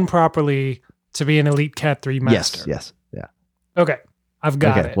train properly to be an elite Cat 3 master. Yes. Yeah. Okay. I've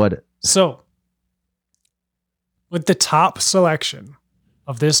got Okay. it. What? So, with the top selection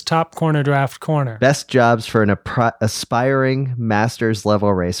of this top corner draft corner, Best jobs for an aspiring Masters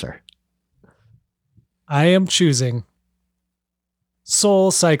level racer. I am choosing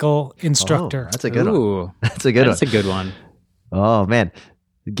Soul Cycle Instructor. Oh, that's a good one. Ooh, That's a good that's one. a good one. Oh man,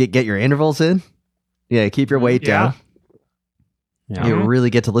 get your intervals in. Yeah, keep your weight Yeah. down. Yeah. You really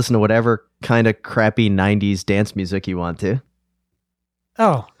get to listen to whatever kind of crappy '90s dance music you want to.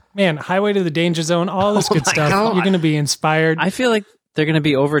 Oh, man. Highway to the Danger Zone, all this good my stuff. God. You're going to be inspired. I feel like they're gonna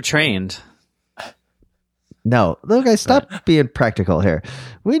be overtrained. No, little guys, stop being practical here.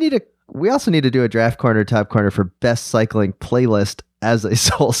 We also need to do a draft corner, top corner for best cycling playlist as a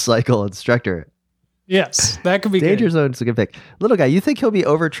Soul Cycle instructor. Yes, that could be Danger good. Zone's a good pick. Little guy, you think he'll be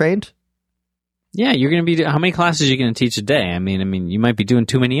overtrained? Yeah, you're gonna be. How many classes are you gonna teach a day? I mean, you might be doing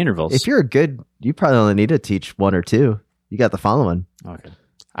too many intervals. If you're good, you probably only need to teach 1 or 2. You got the following. Okay.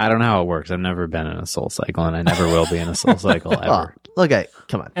 I don't know how it works. I've never been in a Soul Cycle, and I never will be in a Soul Cycle ever. Oh, look, guy,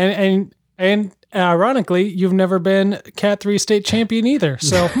 come on. And ironically, you've never been Cat 3 state champion either.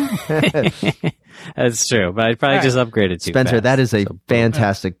 So, That's true, but I'd probably All just upgrade it too Spencer, fast. that is a So,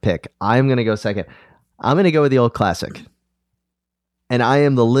 fantastic pick. I'm going to go second. I'm going to go with the old classic. And I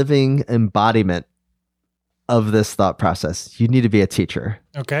am the living embodiment of this thought process. You need to be a teacher.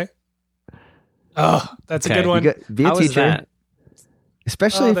 okay. Oh, that's a Okay. good one. Be a How is teacher. that?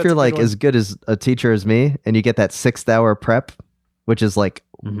 Especially Oh, if that's you're a good like one. as good as a teacher as me and you get that 6th-hour prep, which is like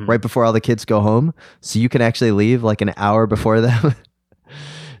Mhm. right before all the kids go home. So you can actually leave like an hour before them.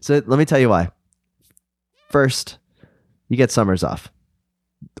 So let me tell you why. First, you get summers off.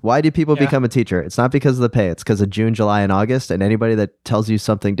 Why do people Yeah. become a teacher? It's not because of the pay. It's because of June, July, and August. And anybody that tells you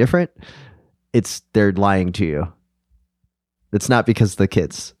something different, they're lying to you. It's not because of the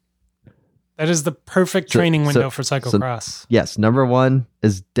kids. That is the perfect So- training window so- for cyclocross. Yes, number 1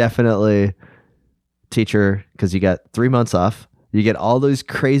 is definitely teacher because you got 3 months off. You get all those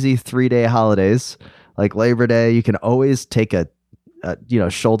crazy 3-day holidays like Labor Day. You can always take a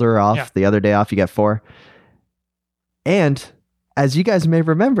shoulder off. Yeah. The other day off, you get 4. And as you guys may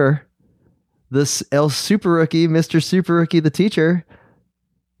remember, this El Super Rookie, Mr. Super Rookie, the teacher,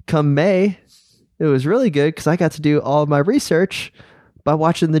 come May, it was really good because I got to do all of my research by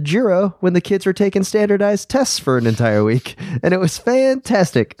watching the Giro when the kids were taking standardized tests for an entire week. And it was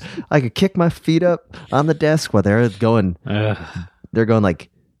fantastic. I could kick my feet up on the desk while they're going like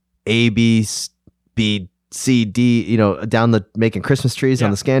A, B, B, C, D, down making Christmas trees on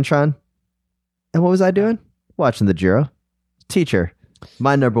the Scantron. And what was I doing? Watching the Giro. teacher.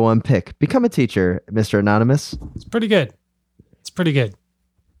 My number one pick. Become a teacher, Mr. Anonymous. It's pretty good. It's pretty good.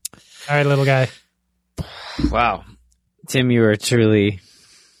 All right, little guy. Wow. Tim, you are truly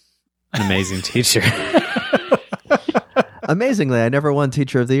an amazing teacher. Amazingly, I never won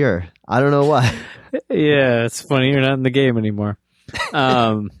Teacher of the Year. I don't know why. Yeah, it's funny you're not in the game anymore.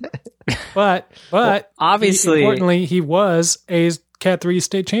 But obviously, importantly, he was a Cat 3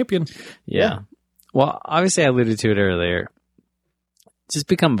 state champion. yeah. Well, obviously, I alluded to it earlier. Just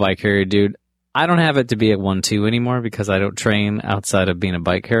become a bike carrier, dude. I don't have it to be a 1-2 anymore because I don't train outside of being a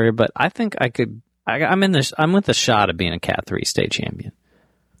bike carrier. But I think I could. I'm with the shot of being a Cat 3 state champion.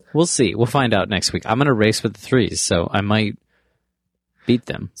 We'll see. We'll find out next week. I'm going to race with the 3s, so I might beat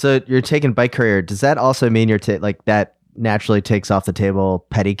them. So you're taking bike courier. Does that also mean you're like that naturally takes off the table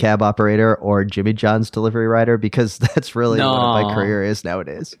pedicab operator or Jimmy John's delivery rider? Because that's really what a bike courier is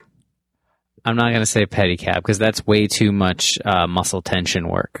nowadays. I'm not going to say pedicab because that's way too much muscle tension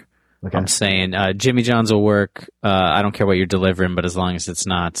work. Okay. I'm saying Jimmy John's will work. I don't care what you're delivering, but as long as it's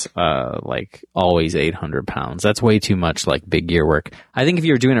not like always 800 pounds. That's way too much like big gear work. I think if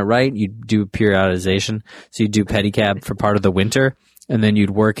you were doing it right, you'd do periodization. So you'd do pedicab for part of the winter, and then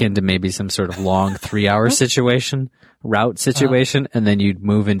you'd work into maybe some sort of long 3-hour route situation, and then you'd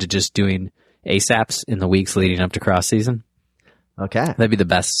move into just doing ASAPs in the weeks leading up to cross season. Okay. That'd be the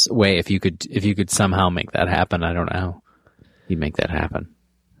best way if you could somehow make that happen. I don't know how you'd make that happen.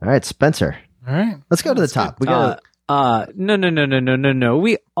 All right, Spencer. All right. Let's go to the top. We got No.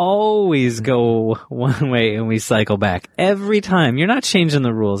 We always go one way and we cycle back every time. You're not changing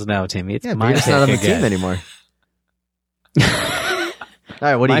the rules now, Timmy. It's my you're just not on the pick again. team anymore. All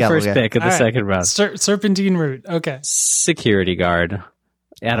right, what do you My got? first Luca? pick of the All right. second round. Serpentine route. Okay. Security guard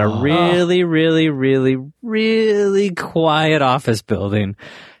at a really, really, really, really quiet office building.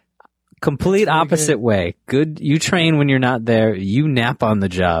 Complete really opposite way. Good. You train when you're not there. You nap on the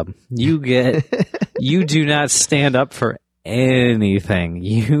job. You do not stand up for anything.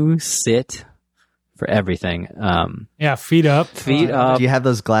 You sit for everything. Yeah, feet up. Feet up. Do you have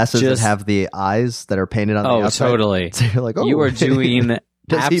those glasses that just- have the eyes that are painted on the Oh, outside? totally. So you're like, oh, You are doing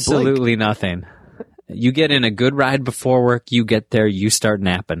Does he blink? absolutely nothing. You get in a good ride before work. You get there. You start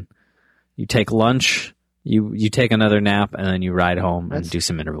napping. You take lunch. You take another nap, and then you ride home and do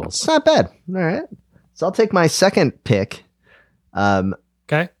some intervals. It's not bad. All right. So I'll take my second pick,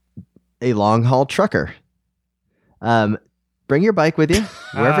 Okay. a long haul trucker. Bring your bike with you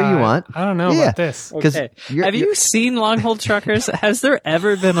wherever you want. I don't know Yeah. about this. Because Okay. Have you seen long haul truckers? Has there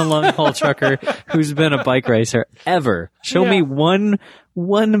ever been a long haul trucker who's been a bike racer ever? Show me one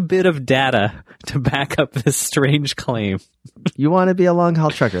bit of data to back up this strange claim. you want to be a long haul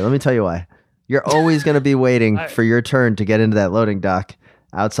trucker? Let me tell you why. You're always going to be waiting for your turn to get into that loading dock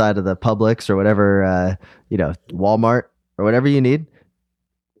outside of the Publix or whatever, Walmart or whatever you need.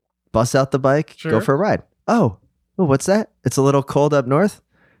 Bust out the bike, Sure. go for a ride. Oh, what's that? It's a little cold up north.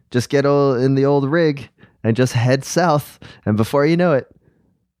 Just get in the old rig and just head south. And before you know it,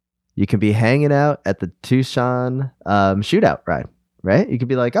 you can be hanging out at the Tucson shootout ride, right? You could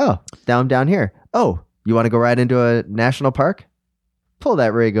be like, oh, down here. Oh, you want to go ride into a national park? Pull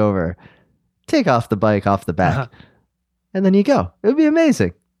that rig over. Take off the bike off the back. And then you go. It would be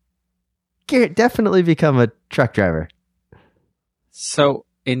amazing. Garrett, definitely become a truck driver. So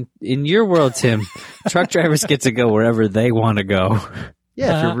in your world, Tim, truck drivers get to go wherever they want to go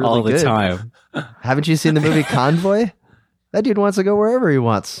Yeah, if you're really all the good. time. Haven't you seen the movie Convoy? That dude wants to go wherever he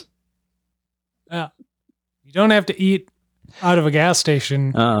wants. Yeah. You don't have to eat out of a gas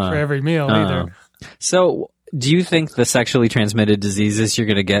station for every meal either. So do you think the sexually transmitted diseases you're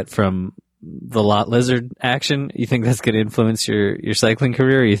going to get from the lot lizard action, you think that's going to influence your cycling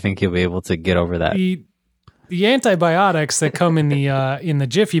career, or you think you'll be able to get over that? The antibiotics that come in the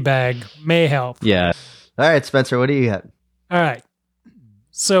Jiffy bag may help. Yeah. All right, Spencer, what do you got? All right.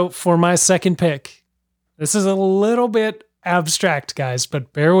 So for my second pick, this is a little bit abstract, guys,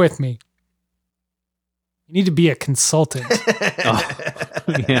 but bear with me. You need to be a consultant.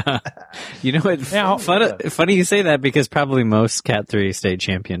 Yeah. You know what? Now- Funny you say that because probably most Cat 3 state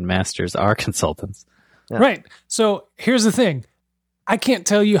champion masters are consultants. Yeah. Right. So here's the thing. I can't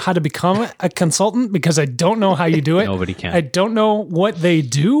tell you how to become a consultant because I don't know how you do it. Nobody can. I don't know what they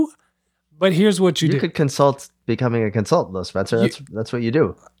do, but here's what you You do. could consult becoming a consultant, though, Spencer. That's what you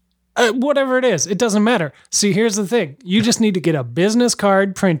do. Whatever it is, it doesn't matter. See, here's the thing. You just need to get a business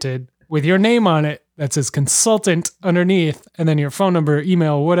card printed with your name on it that says consultant underneath, and then your phone number,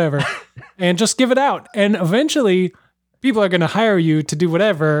 email, whatever, and just give it out. And eventually, people are going to hire you to do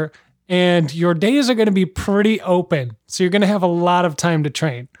whatever, and your days are going to be pretty open. So you're going to have a lot of time to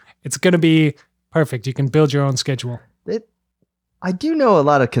train. It's going to be perfect. You can build your own schedule. I do know a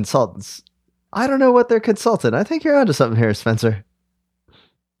lot of consultants. I don't know what they're consulting. I think you're onto something here, Spencer.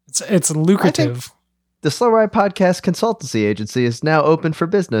 It's lucrative. The Slow Ride Podcast Consultancy Agency is now open for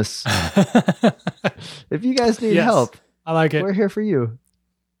business. If you guys need Yes, help, I like it. we're here for you.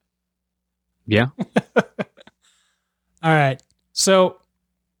 Yeah. All right. So,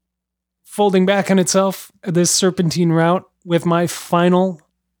 folding back on itself, this serpentine route with my final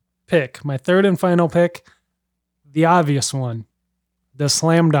pick, my third and final pick, the obvious one, the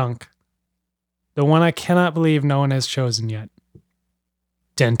slam dunk, the one I cannot believe no one has chosen yet.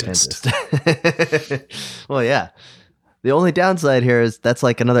 Dentist. Well, yeah. The only downside here is that's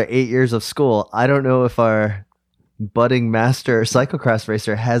like another 8 years of school. I don't know if our budding master cyclocross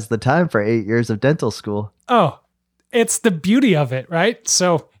racer has the time for 8 years of dental school. Oh, it's the beauty of it, right?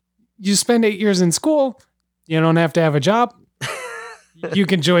 So you spend 8 years in school, you don't have to have a job. You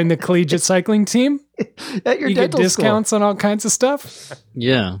can join the collegiate cycling team. At your You get dental discounts on all kinds of stuff.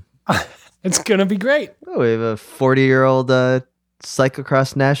 Yeah. It's going to be great. school. Oh, we have a 40-year-old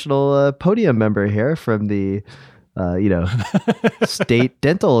cyclocross national podium member here from the, State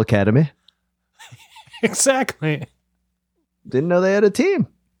Dental Academy. Exactly. Didn't know they had a team,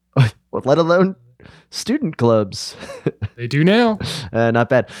 well, let alone student clubs. They do now. Not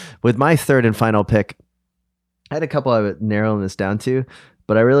bad. With my third and final pick, I had a couple I would narrowing this down to,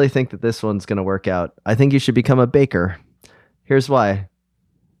 but I really think that this one's going to work out. I think you should become a baker. Here's why.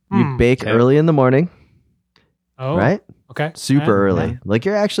 You bake okay. early in the morning, Oh, right? Okay. Super early. Like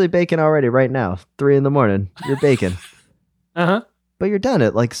you're actually baking already right now. 3 a.m. You're baking. Uh-huh. But you're done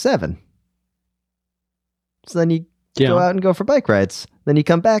at like 7. So then you Yeah. go out and go for bike rides. Then you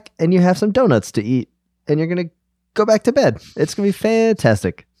come back and you have some donuts to eat. And you're going to go back to bed. It's going to be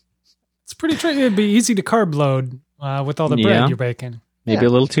fantastic. It's pretty tricky. It'd be easy to carb load with all the Yeah. bread you're baking. Maybe Yeah.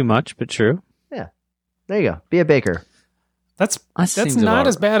 a little too much, but true. There you go. Be a baker. That's Seems not about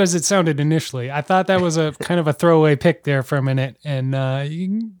as bad as it sounded initially. I thought that was a kind of a throwaway pick there for a minute, and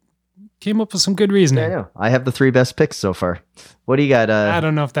you came up with some good Yeah, reasoning. I know. I have the 3 best picks so far. What do you got, I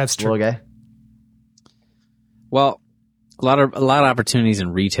don't know if that's true. little guy? Well, a lot of opportunities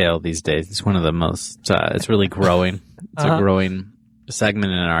in retail these days. It's one of the most. It's really growing. It's Uh-huh. a growing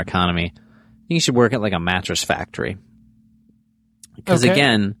segment in our economy. I think you should work at like a mattress factory because Okay.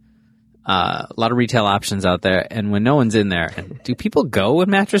 again, a lot of retail options out there. And when no one's in there, and do people go in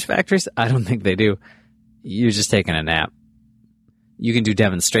mattress factories? I don't think they do. You're just taking a nap. You can do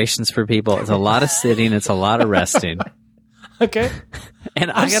demonstrations for people. It's a lot of sitting. It's a lot of resting. Okay.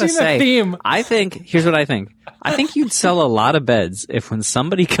 And I I've gotta seen say, a theme. I think here's what I think. I think you'd sell a lot of beds if when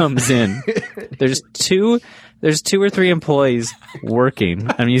somebody comes in, there's two or three employees working.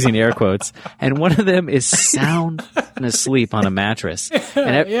 I'm using air quotes, and one of them is sound and asleep on a mattress.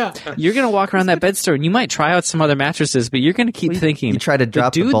 And Yeah. you're gonna walk around that bed store, and you might try out some other mattresses, but you're gonna keep thinking. You try to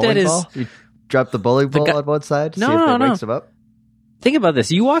drop the dude bowling that is- ball? You drop the bowling ball guy- on one side? No, see if no, that no. wakes him up? Think about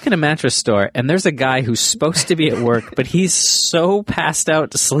this. You walk in a mattress store and there's a guy who's supposed to be at work, but he's so passed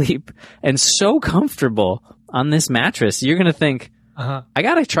out to sleep and so comfortable on this mattress. You're going to think, Uh-huh. I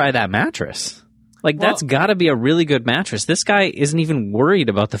got to try that mattress. Like, Well- that's got to be a really good mattress. This guy isn't even worried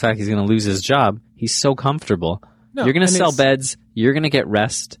about the fact he's going to lose his job. He's so comfortable. No, You're going to and sell it's- beds. You're going to get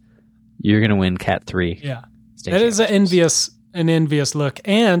rest. You're going to win Cat 3. Yeah. State That is championships. an envious look.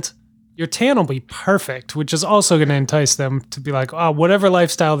 And your tan will be perfect, which is also going to entice them to be like, oh, whatever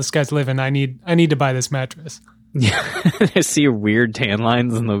lifestyle this guy's living, I need to buy this mattress. Yeah. They see your weird tan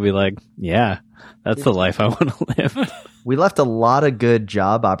lines and they'll be like, yeah, that's the life I want to live. We left a lot of good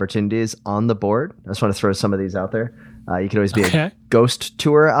job opportunities on the board. I just want to throw some of these out there. You could always be Okay. a ghost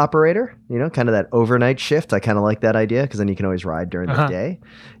tour operator, kind of that overnight shift. I kind of like that idea because then you can always ride during Uh-huh. the day.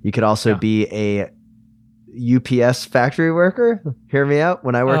 You could also Yeah. be a UPS factory worker. Hear me out.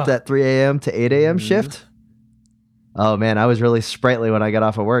 When I worked Oh. that 3 a.m. to 8 a.m. Mhm. shift, oh man, I was really sprightly when I got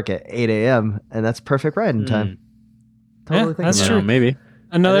off of work at 8 a.m. and that's perfect riding time. Totally think that's about true. it. Maybe.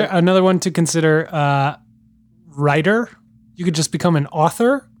 Another one to consider, writer. You could just become an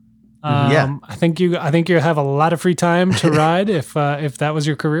author. Yeah. I think you have a lot of free time to ride if that was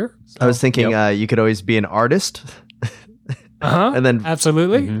your career. I was thinking you could always be an artist. Uh-huh. And then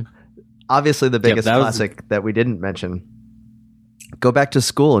Absolutely. Mhm. obviously the biggest that was- classic that we didn't mention, go back to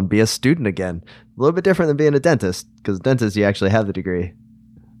school and be a student again. A little bit different than being a dentist, because dentist you actually have the degree.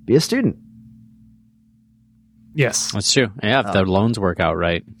 Be a student. Yes. That's true. Yeah, if the loans work out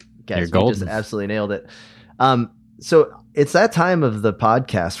right. Guys, You're we golden. just absolutely nailed it. So it's that time of the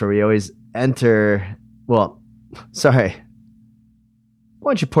podcast where we always enter. Well, sorry.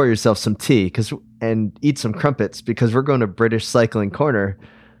 Why don't you pour yourself some tea and eat some crumpets, because we're going to British Cycling Corner.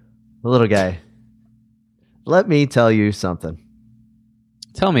 The little guy. Let me tell you something.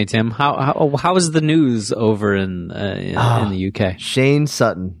 Tell me, Tim, how is the news over in the UK? Shane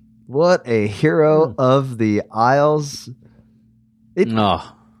Sutton. What a hero of the Isles.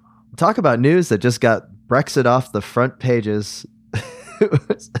 Talk about news that just got Brexit off the front pages.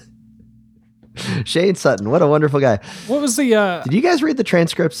 Shane Sutton, what a wonderful guy. What was the... Did you guys read the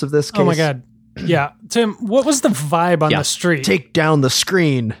transcripts of this case? Oh my God. Yeah. Tim, what was the vibe on the street? Take down the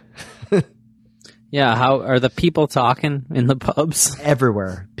screen. Yeah, how are the people talking in the pubs?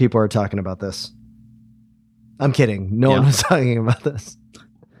 Everywhere, people are talking about this. I'm kidding. No one was talking about this.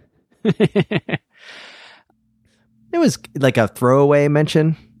 It was like a throwaway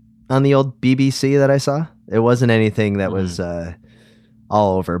mention on the old BBC that I saw. It wasn't anything that was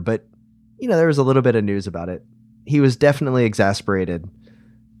all over, but there was a little bit of news about it. He was definitely exasperated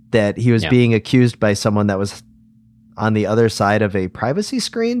that he was being accused by someone that was on the other side of a privacy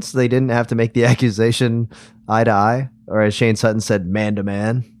screen, so they didn't have to make the accusation eye to eye, or as Shane Sutton said, man to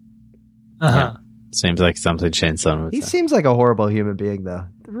man. Yeah. Seems like something Shane Sutton would say. He seems like a horrible human being, though.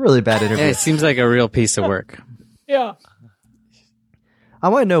 Really bad interview. Yeah, it seems like a real piece of work. Yeah. I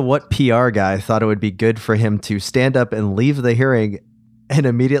want to know what PR guy thought it would be good for him to stand up and leave the hearing and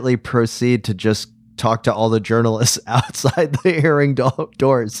immediately proceed to just talk to all the journalists outside the hearing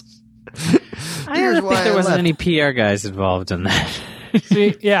doors. I don't think there wasn't any PR guys involved in that.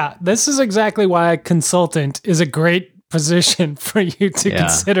 See, yeah, this is exactly why a consultant is a great position for you to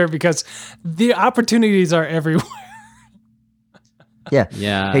consider, because the opportunities are everywhere.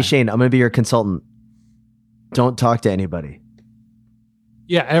 Yeah. Hey, Shane, I'm going to be your consultant. Don't talk to anybody.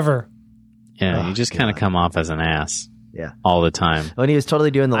 Yeah, ever. Yeah, you just kind of come off as an ass. Yeah. All the time. When he was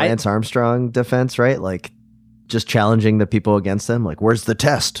totally doing the Lance Armstrong defense, right? Like, just challenging the people against him. Like, where's the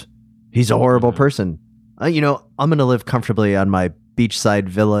test? He's a horrible person. I'm going to live comfortably on my beachside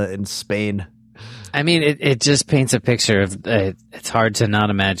villa in Spain. I mean, it just paints a picture of it's hard to not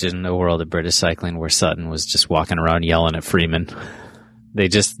imagine a world of British cycling where Sutton was just walking around yelling at Freeman. You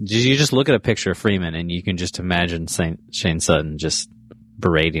just look at a picture of Freeman and you can just imagine Shane Sutton just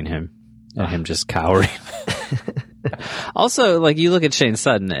berating him and him just cowering. Also, like, you look at Shane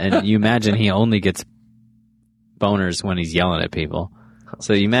Sutton and you imagine he only gets boners when he's yelling at people.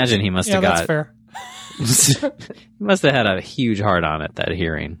 So you imagine he must have got... that's fair. He must have had a huge heart on at that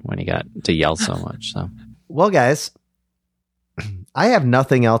hearing when he got to yell so much. So, well, guys, I have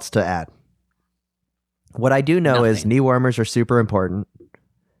nothing else to add. What I do know is knee warmers are super important.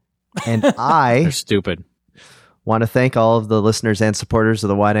 And They're stupid. Want to thank all of the listeners and supporters of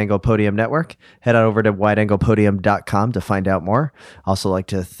the Wide Angle Podium Network. Head on over to wideanglepodium.com to find out more. Also like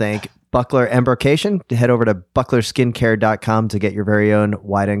to thank Buckler Embrocation. Head over to bucklerskincare.com to get your very own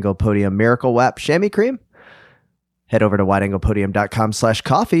Wide Angle Podium Miracle Wrap chamois cream. Head over to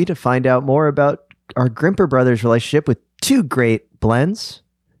wideanglepodium.com/coffee to find out more about our Grimper Brothers relationship with two great blends.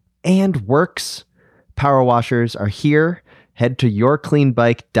 And Works Power Washers are here. Head to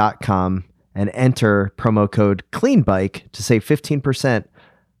yourcleanbike.com and enter promo code CLEANBIKE to save 15%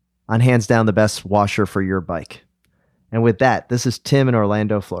 on hands down the best washer for your bike. And with that, this is Tim in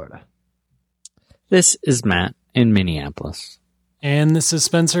Orlando, Florida. This is Matt in Minneapolis. And this is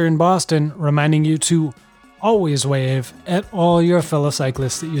Spencer in Boston, reminding you to always wave at all your fellow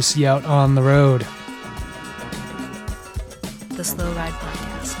cyclists that you see out on the road. The Slow Ride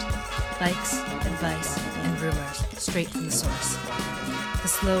Podcast. Bikes, advice, and rumors straight from the source.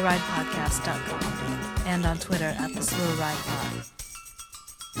 TheSlowRidePodcast.com and on Twitter at TheSlowRidePod.